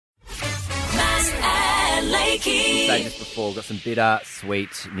say just before, got some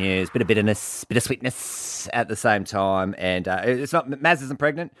bitter-sweet news, bit of bitterness, bit of sweetness at the same time. And it's not, Maz isn't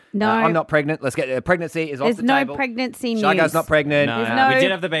pregnant. No. I'm not pregnant. Let's get, pregnancy is off the table. There's no pregnancy news. Shy Guy's not pregnant. No, we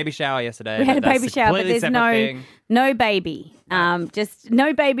did have the baby shower yesterday. We had a baby shower, but there's no baby. Just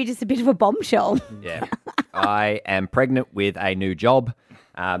no baby, just a bit of a bombshell. Yeah. I am pregnant with a new job.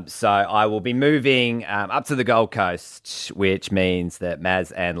 So I will be moving up to the Gold Coast, which means that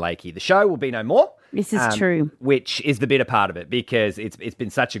Maz and Lakey, the show, will be no more. This is true. Which is the bitter part of it, because it's been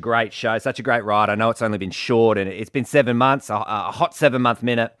such a great show, such a great ride. I know it's only been short, and it's been 7 months, a hot 7-month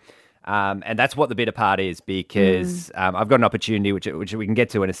minute. And that's what the bitter part is, because I've got an opportunity, which we can get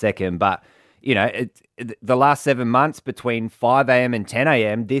to in a second. But, you know, the last 7 months between 5 a.m. and 10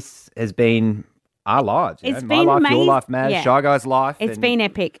 a.m., this has been our lives. It's been been my life, amazing. your life, Maz, Yeah. Shy Guy's life. It's been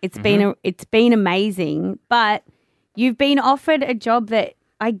epic. It's been amazing. But you've been offered a job that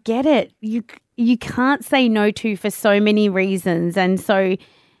I get it. You can't say no to for so many reasons, and so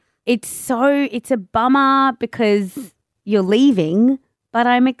it's a bummer because you're leaving. But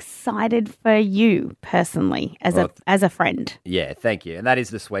I'm excited for you personally as a friend. Yeah, thank you. And that is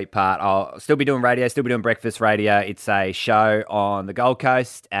the sweet part. I'll still be doing radio, still be doing breakfast radio. It's a show on the Gold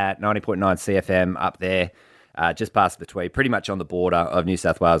Coast at 90.9 CFM up there, just past the Tweed, pretty much on the border of New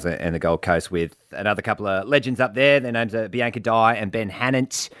South Wales and the Gold Coast, with another couple of legends up there. Their names are Bianca Dye and Ben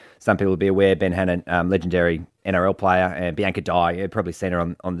Hannant. Some people will be aware, Ben Hannant, legendary NRL player, and Bianca Dye, you've probably seen her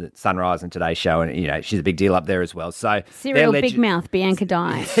on the Sunrise and Today Show, and, you know, she's a big deal up there as well. So Serial big mouth, Bianca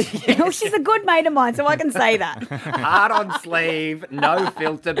Dye. Oh, she's a good mate of mine, so I can say that. Hard on sleeve, no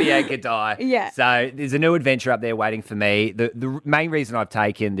filter, Bianca Dye. Yeah. So there's a new adventure up there waiting for me. The main reason I've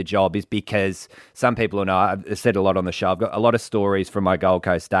taken the job is because some people will know, I've said a lot on the show, I've got a lot of stories from my Gold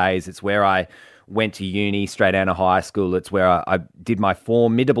Coast days. It's where I went to uni straight out of high school. It's where I did my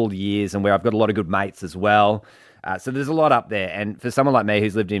formidable years, and where I've got a lot of good mates as well. So there's a lot up there. And for someone like me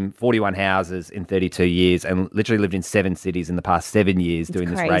who's lived in 41 houses in 32 years and literally lived in 7 cities in the past 7 years doing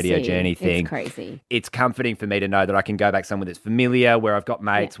this radio journey thing, it's crazy. It's comforting for me to know that I can go back somewhere that's familiar, where I've got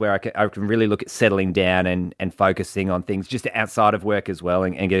mates, where I can really look at settling down and focusing on things just outside of work as well,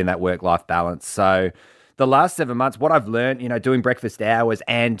 and getting that work-life balance. So the last 7 months, what I've learned, you know, doing breakfast hours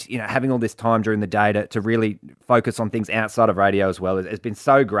and, you know, having all this time during the day to really focus on things outside of radio as well, has been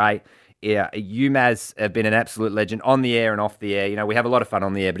so great. Yeah, you, Maz, have been an absolute legend on the air and off the air. You know, we have a lot of fun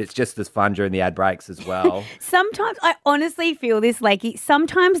on the air, but it's just as fun during the ad breaks as well. Sometimes, I honestly feel this, Lakey,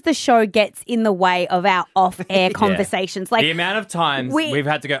 sometimes the show gets in the way of our off-air conversations. Like the amount of times we've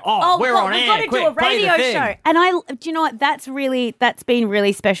had to go, we're on we've air, got to quick, do a radio play the show. thing. And do you know what? That's been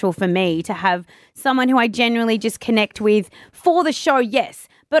really special for me to have someone who I genuinely just connect with for the show, yes.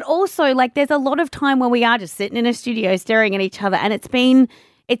 But also, like, there's a lot of time where we are just sitting in a studio staring at each other, and it's been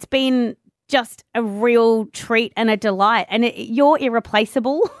just a real treat and a delight. And you're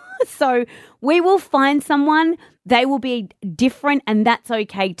irreplaceable. So we will find someone. They will be different, and that's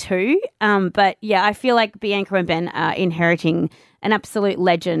okay too. But yeah, I feel like Bianca and Ben are inheriting an absolute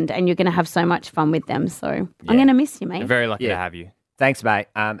legend, and you're going to have so much fun with them. So I'm going to miss you, mate. I'm very lucky to have you. Thanks, mate.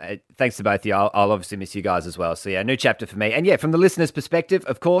 Thanks to both of you. I'll obviously miss you guys as well. So, yeah, new chapter for me. And, yeah, from the listener's perspective,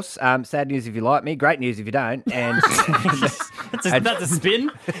 of course, sad news if you like me, great news if you don't. And that's a spin.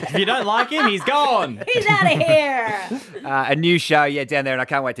 If you don't like him, he's gone. He's out of here. A new show, down there, and I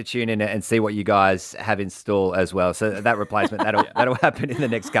can't wait to tune in and see what you guys have in store as well. So that replacement, that'll happen in the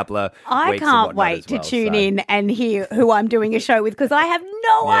next couple of weeks. I can't wait to tune in and hear who I'm doing a show with, because I have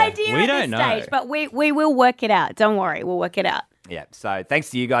no idea we at don't this know. stage. But we will work it out. Don't worry, we'll work it out. Yeah, so thanks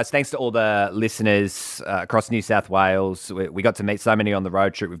to you guys. Thanks to all the listeners across New South Wales. We got to meet so many on the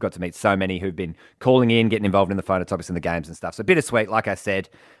road trip. We've got to meet so many who've been calling in, getting involved in the phone topics and the games and stuff. So bittersweet, like I said.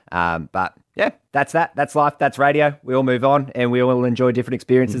 But yeah, that's that. That's life. That's radio. We all move on, and we all enjoy different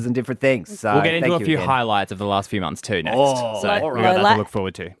experiences and different things. So we'll get into a thank you few again. highlights of the last few months too next. Oh, so all we've right. got that to look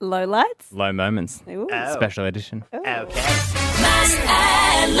forward to. Low lights? Low moments. Ooh. Special edition. Okay. Maz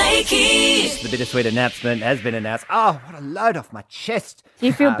and Lakey. The bittersweet announcement has been announced. Oh, what a load off my chest. Do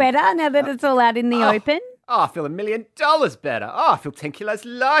you feel better now that it's all out in the open? Oh, I feel $1 million better. Oh, I feel 10 kilos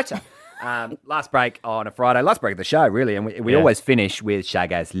lighter. Last break on a Friday. Last break of the show, really. And we always finish with Shy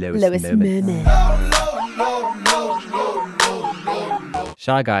Guy's lowest moment.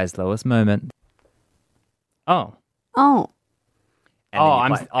 Shy Guy's lowest moment. Oh. Oh.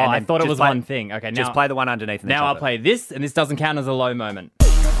 And I thought it was one thing. Okay, now Just play the one underneath. Now I'll play this, and this doesn't count as a low moment.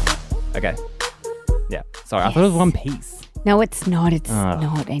 Okay. Yeah. Sorry, I thought it was one piece. No, it's not. It's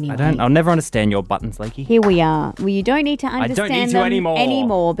not anyway. I'll never understand your buttons, Lakey. Here we are. Well, you don't need to understand don't need to them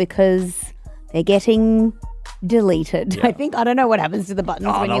anymore. because they're getting deleted. I think I don't know what happens to the buttons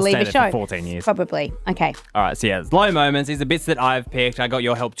when you they'll leave stay a there show. for 14 years. Probably. Okay. All right, so yeah, it's low moments. These are bits that I've picked. I got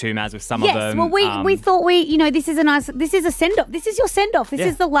your help too, Maz, with some of Yes. them. Well, we thought this is a send off. This is your send off. This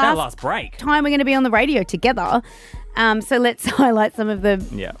is the our last last break. time we're going to be on the radio together. So let's highlight some of the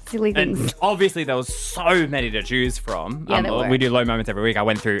silly things. And obviously, there was so many to choose from. Yeah, there were. We do low moments every week. I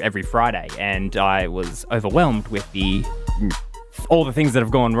went through every Friday, and I was overwhelmed with all the things that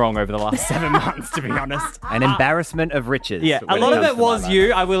have gone wrong over the last 7 months, to be honest. An embarrassment of riches. Yeah, a when lot of comes it to was my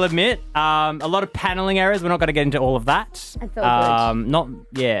you, I will admit. A lot of paneling errors. We're not going to get into all of that. That's all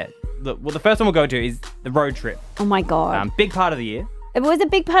The first one we'll go to is the road trip. Oh my God. Big part of the year. It was a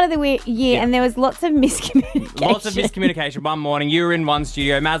big part of the year, and there was lots of miscommunication. Lots of miscommunication. One morning, you were in one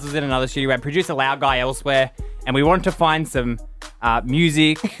studio, Maz was in another studio, we had producer Loud Guy elsewhere, and we wanted to find some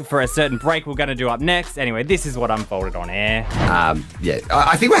music for a certain break we're going to do up next. Anyway, this is what unfolded on air.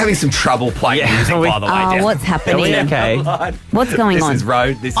 I think we're having some trouble playing music, by the way. Dan. What's happening? Okay. What's going on? This is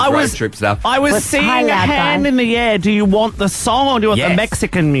road trip stuff. I was What's seeing high a loud hand guy? in the air. Do you want the song or do you want the Yes.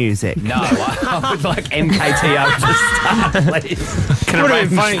 Mexican music? No, I would like MKTO to start, please. It would have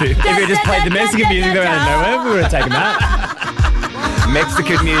been funny if you just played the Mexican music out of nowhere. We would have taken that.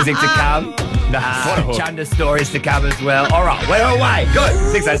 Mexican music to come. Chunda stories to come as well. All right, we're away. Good.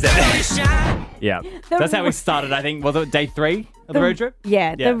 607. Yeah. That's how we started, I think. Was it day 3 of the road trip?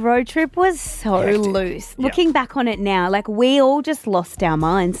 Yeah, the road trip was so loose. Looking back on it now, like we all just lost our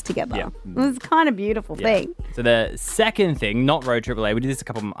minds together. Yeah. It was kind of beautiful thing. So the second thing, not road trip related, we did this a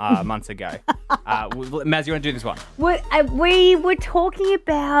couple months ago. Maz, you want to do this one? We were talking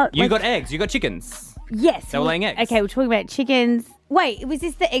about... You got eggs. You got chickens. Yes. They were laying eggs. Okay, we're talking about chickens. Wait, was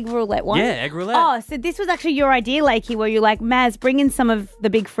this the egg roulette one? Yeah, egg roulette. Oh, so this was actually your idea, Lakey, where you're like, Maz, bring in some of the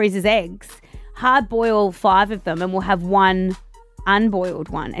Big Freezer's eggs, hard boil 5 of them, and we'll have one unboiled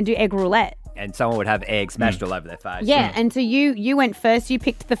one and do egg roulette. And someone would have eggs smashed all over their face. Yeah, and so you went first. You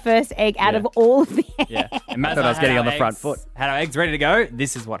picked the first egg out of all of the eggs. Yeah. And Maz thought I was had getting our on the front eggs- foot. Had our eggs ready to go.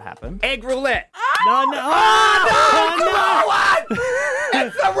 This is what happened. Egg roulette. No.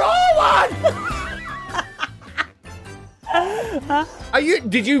 It's the raw one.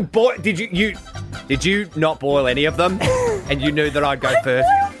 Did you not boil any of them? And you knew that I'd go first?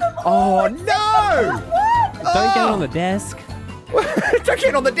 Oh no! Don't get on the desk. Don't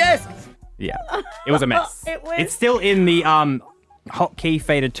get on the desk. Yeah. It was a mess. It was- It's still in the hotkey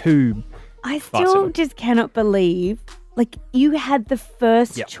fader tube. I still just cannot believe, like, you had the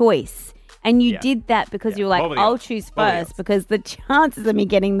first Yep. choice. And you Yeah. did that because you were like, What were the I'll odds? choose What were the first odds? because the chances of me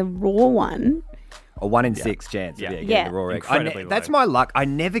getting the raw one. A 1 in 6 chance of getting Yeah. the raw egg. Incredibly That's low. my luck. I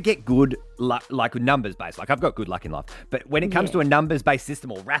never get good luck, like numbers based. Like I've got good luck in life, but when it comes to a numbers based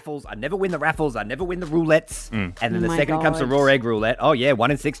system or raffles, I never win the raffles. I never win the roulettes. And then Oh the my second it comes to God. raw egg roulette,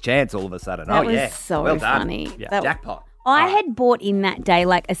 1 in 6 chance all of a sudden. That oh was yeah, so well done. funny. Yeah. That- Jackpot. I had bought in that day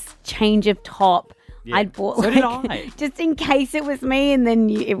like a change of top. Yeah. I'd bought So like did I. just in case it was me, and then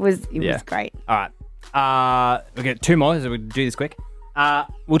it was Yeah. great. All right. We'll get 2 more, so we'll do this quick.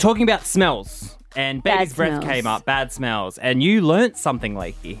 We're talking about smells. And Bad baby's breath smells. came up, bad smells. And you learnt something,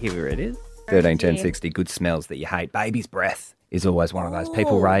 Lakey. Here it is. 13, 10, 60. Good smells that you hate. Baby's breath is always one of those.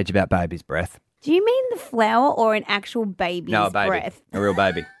 People rage about baby's breath. Do you mean the flower or an actual baby's No, a baby, breath? a real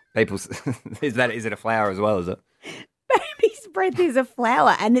baby. People's is it a flower as well? Is it? Baby's breath is a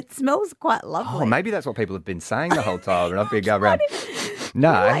flower, and it smells quite lovely. Oh, maybe that's what people have been saying the whole time, and I've been going around. No,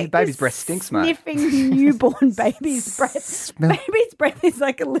 Like baby's the breath stinks, mate. Sniffing newborn baby's breath. Baby's breath is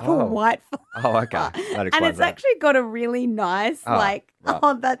like a little Oh. white flower. Oh, okay. That And explains it's that. actually got a really nice, right.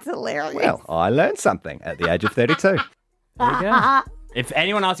 that's hilarious. Well, I learned something at the age of 32. There you go. If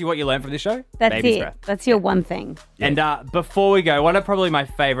anyone asks you what you learned from this show, That's baby's it. breath. That's your one thing. And before we go, one of probably my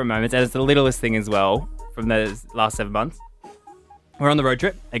favourite moments, and it's the littlest thing as well from the last 7 months. We're on the road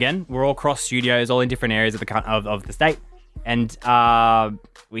trip again. We're all cross studios, all in different areas of the state, and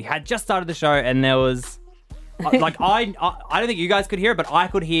we had just started the show, and there was like I don't think you guys could hear it, but I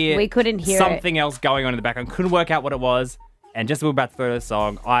could hear. We couldn't hear something else going on in the background. Couldn't work out what it was, and just as we were about to throw the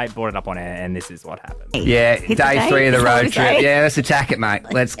song, I brought it up on air, and this is what happened. Yeah, day 3 of the road trip. Okay. Yeah, let's attack it, mate.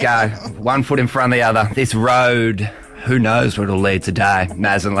 Let's go. 1 foot in front of the other. This road, who knows where it'll lead today.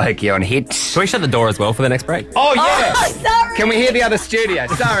 Maz and Lakey on hits. Can we shut the door as well for the next break? Oh, yeah. Oh, sorry. Can we hear the other studio?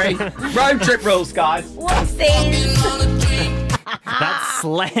 Sorry. Road trip rules, guys. Whoopsies. That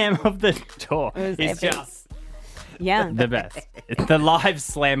slam of the door is epic. just Yeah. the best. It's the live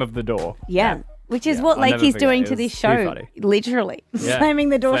slam of the door. Yeah. Which is what I'll never Lakey's forget doing it. to It this was too show. funny. Literally. Yeah. Slamming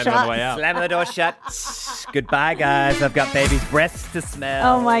the door Slam it on shut. the way out. Slam the door shut. Goodbye, guys. I've got baby's breaths to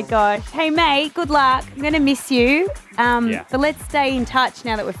smell. Oh my gosh. Hey mate, good luck. I'm gonna miss you. Yeah. But let's stay in touch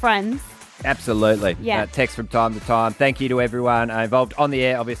now that we're friends. Absolutely. Yeah. Text from time to time. Thank you to everyone involved on the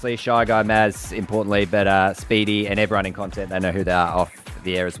air, obviously. Shy Guy, Maz, importantly, but Speedy and everyone in content, they know who they are off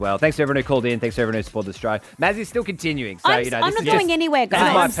the air as well. Thanks to everyone who called in. Thanks to everyone who supported the show. Maz is still continuing. So, I'm this not is going just, anywhere, This is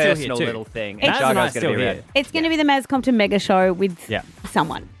my guys. I'm still here personal too. little thing. It's- And Shy Maz and I Guy's going to still be here. around. It's going to be the Mazcompton Mega Show with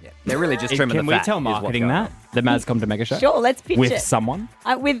someone. Yeah. They're really just trimming Can the we fat. tell is what's marketing going that? The Maz Come to Mega Show? Sure, let's pitch With it. someone?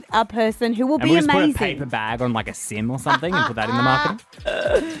 With a person who will And be we'll just amazing. put a paper bag on like a sim or something and put that in the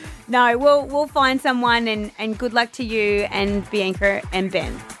marketing? No, we'll find someone and good luck to you and Bianca and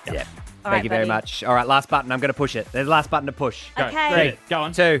Ben. Yeah. All Thank right, you very buddy. much. All right, last button. I'm going to push it. There's the last button to push. Okay. Go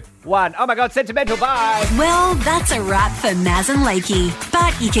on. 2, 1. Oh my God, sentimental. Bye. Well, that's a wrap for Maz and Lakey.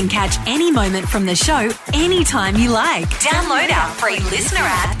 But you can catch any moment from the show anytime you like. Download our free listener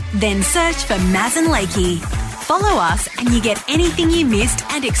app, then search for Maz and Lakey. Follow us and you get anything you missed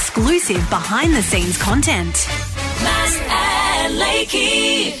and exclusive behind-the-scenes content. Maz and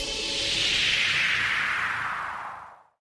Lakey.